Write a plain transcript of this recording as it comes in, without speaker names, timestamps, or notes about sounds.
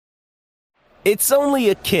It's only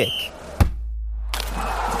a kick,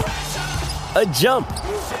 a jump,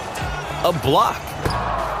 a block.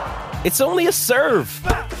 It's only a serve.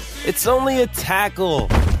 It's only a tackle,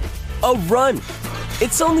 a run.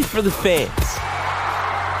 It's only for the fans.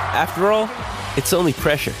 After all, it's only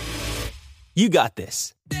pressure. You got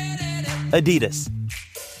this. Adidas.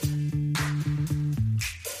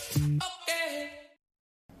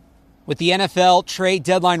 With the NFL trade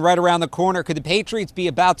deadline right around the corner, could the Patriots be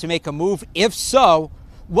about to make a move? If so,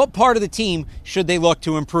 what part of the team should they look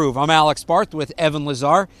to improve? I'm Alex Barth with Evan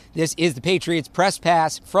Lazar. This is the Patriots Press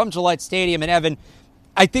Pass from Gillette Stadium. And Evan,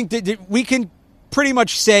 I think that we can pretty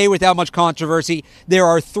much say without much controversy, there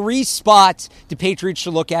are three spots the Patriots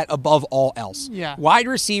should look at above all else. Yeah. Wide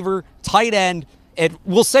receiver, tight end, and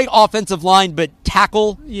we'll say offensive line, but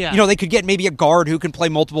tackle. Yeah. You know, they could get maybe a guard who can play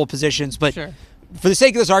multiple positions, but Sure. For the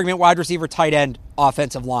sake of this argument, wide receiver, tight end,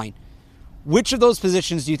 offensive line. Which of those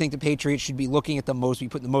positions do you think the Patriots should be looking at the most, be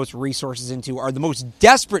putting the most resources into, are the most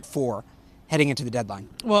desperate for heading into the deadline?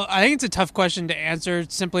 Well, I think it's a tough question to answer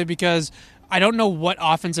simply because I don't know what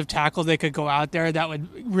offensive tackle they could go out there that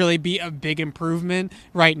would really be a big improvement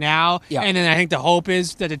right now. Yeah. And then I think the hope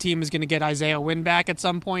is that the team is going to get Isaiah Wynn back at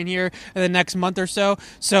some point here in the next month or so.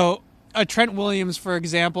 So a Trent Williams, for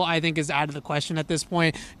example, I think is out of the question at this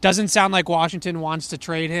point. Doesn't sound like Washington wants to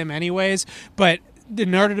trade him anyways, but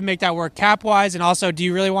in order to make that work cap-wise, and also, do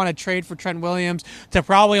you really want to trade for Trent Williams to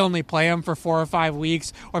probably only play him for 4 or 5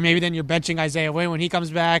 weeks, or maybe then you're benching Isaiah Wynn when he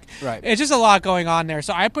comes back? Right. It's just a lot going on there.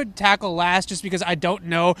 So I put tackle last just because I don't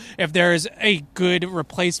know if there's a good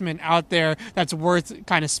replacement out there that's worth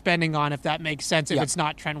kind of spending on, if that makes sense, if it's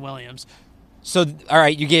not Trent Williams. So, all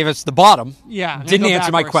right, you gave us the bottom. Yeah. Didn't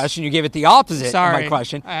answer my question. You gave it the opposite of my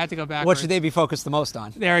question. I had to go backwards. What should they be focused the most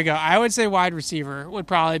on? There we go. I would say wide receiver would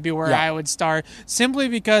probably be where I would start, simply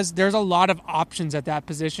because there's a lot of options at that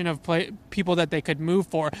position of people that they could move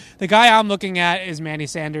for. The guy I'm looking at is Manny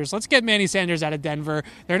Sanders. Let's get Manny Sanders out of Denver.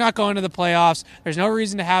 They're not going to the playoffs. There's no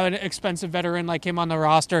reason to have an expensive veteran like him on the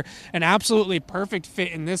roster. An absolutely perfect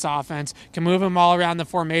fit in this offense. Can move him all around the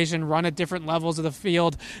formation, run at different levels of the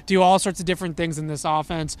field, do all sorts of different things in this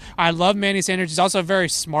offense. I love Manny Sanders. He's also a very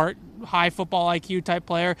smart, high football IQ type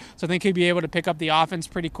player, so I think he'd be able to pick up the offense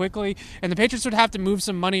pretty quickly. And the Patriots would have to move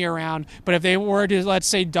some money around, but if they were to, let's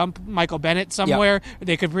say, dump Michael Bennett somewhere,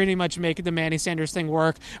 they could pretty much make the Manny Sanders thing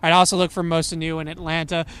work. I'd also look for Mo Sanu in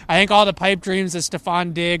Atlanta. I think all the pipe dreams of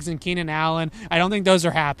Stephon Diggs and Keenan Allen, I don't think those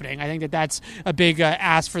are happening. I think that that's a big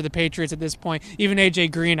ask for the Patriots at this point. Even A.J.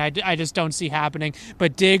 Green, I just don't see happening.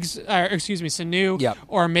 But Sanu,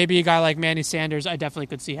 or maybe a guy like Manny Sanders, I definitely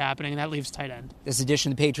could see happening, and that leaves tight end. This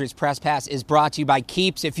edition of the Patriots Press Pass is brought to you by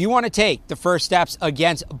Keeps. If you want to take the first steps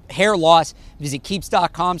against hair loss, visit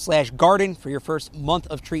keeps.com/garden for your first month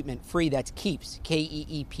of treatment free. That's Keeps,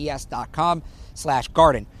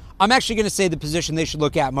 KEEPS.com/garden. I'm actually going to say the position they should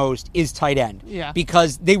look at most is tight end. Yeah.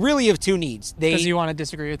 Because they really have two needs. Because you want to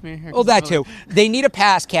disagree with me? Well, that too. They need a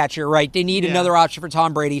pass catcher, right? They need another option for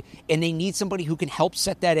Tom Brady, and they need somebody who can help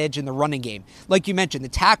set that edge in the running game. Like you mentioned, the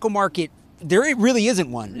tackle market, there really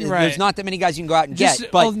isn't one. Right. There's not that many guys you can go out and get.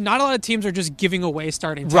 But not a lot of teams are just giving away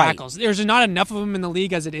starting tackles. Right. There's not enough of them in the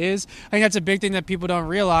league as it is. I think that's a big thing that people don't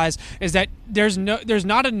realize is that there's not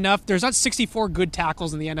 64 good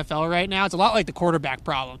tackles in the NFL right now. It's a lot like the quarterback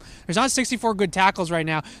problem. There's not 64 good tackles right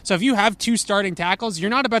now. So if you have 2 starting tackles, you're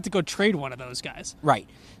not about to go trade one of those guys. Right.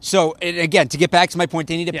 So, and again, to get back to my point,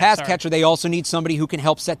 they need a pass catcher. They also need somebody who can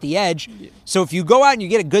help set the edge. So if you go out and you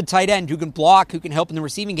get a good tight end who can block, who can help in the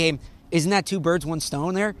receiving game, isn't that 2 birds, 1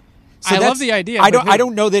 stone there? So I love the idea. I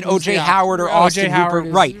don't know that O.J. Howard or Austin Hooper.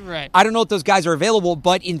 Right. I don't know if those guys are available,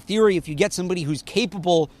 but in theory, if you get somebody who's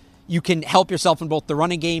capable, you can help yourself in both the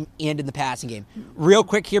running game and in the passing game. Real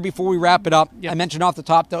quick here before we wrap it up, I mentioned off the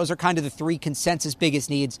top, those are kind of the 3 consensus biggest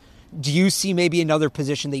needs. Do you see maybe another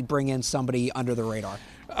position they bring in somebody under the radar?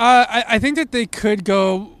 I think that they could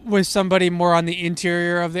go with somebody more on the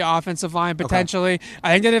interior of the offensive line, potentially. Okay.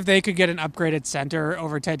 I think that if they could get an upgraded center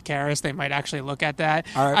over Ted Karras, they might actually look at that.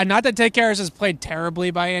 Right. Not that Ted Karras has played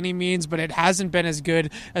terribly by any means, but it hasn't been as good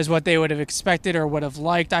as what they would have expected or would have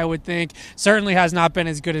liked, I would think. Certainly has not been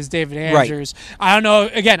as good as David Andrews. Right. I don't know.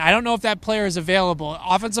 Again, I don't know if that player is available.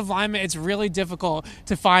 Offensive lineman, it's really difficult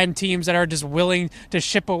to find teams that are just willing to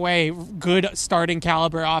ship away good starting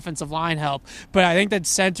caliber offensive line help. But I think that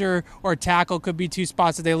center or tackle could be two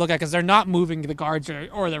spots that they look at because they're not moving the guards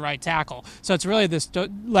or the right tackle. So it's really this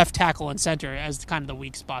left tackle and center as kind of the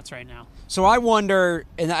weak spots right now. So I wonder,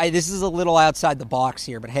 and this is a little outside the box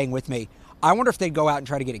here, but hang with me. I wonder if they'd go out and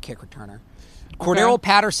try to get a kick returner. Cordero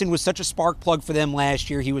Patterson was such a spark plug for them last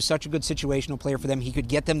year. He was such a good situational player for them. He could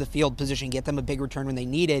get them the field position, get them a big return when they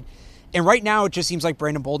needed. And right now, it just seems like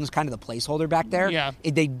Brandon Bolden's kind of the placeholder back there. Yeah.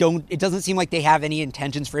 It doesn't seem like they have any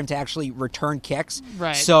intentions for him to actually return kicks.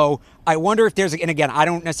 Right. So I wonder if there's, and again, I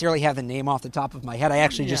don't necessarily have the name off the top of my head. I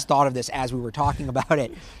actually just thought of this as we were talking about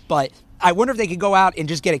it. But I wonder if they could go out and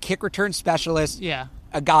just get a kick return specialist. Yeah.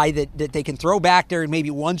 A guy that they can throw back there and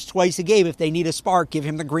maybe once, twice a game, if they need a spark, give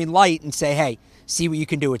him the green light and say, hey, see what you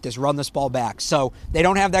can do with this. Run this ball back. So they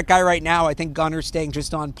don't have that guy right now. I think Gunner's staying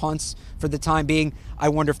just on punts for the time being. I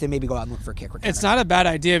wonder if they maybe go out and look for a kick return. It's not a bad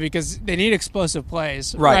idea because they need explosive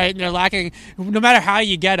plays. Right. And they're lacking, no matter how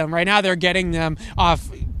you get them. Right now they're getting them off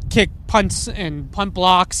kick punts and punt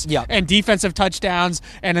blocks and defensive touchdowns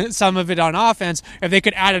and some of it on offense. If they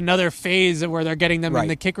could add another phase where they're getting them in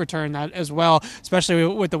the kick return as well, especially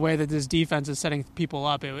with the way that this defense is setting people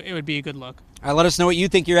up, it would be a good look. All right, let us know what you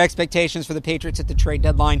think your expectations for the Patriots at the trade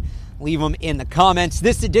deadline. Leave them in the comments.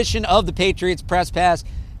 This edition of the Patriots Press Pass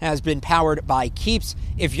has been powered by Keeps.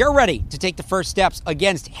 If you're ready to take the first steps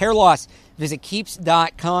against hair loss, visit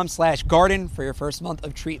keeps.com/garden for your first month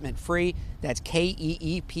of treatment free. That's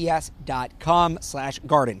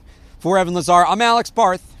KEEPS.com/garden. For Evan Lazar, I'm Alex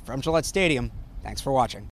Barth from Gillette Stadium. Thanks for watching.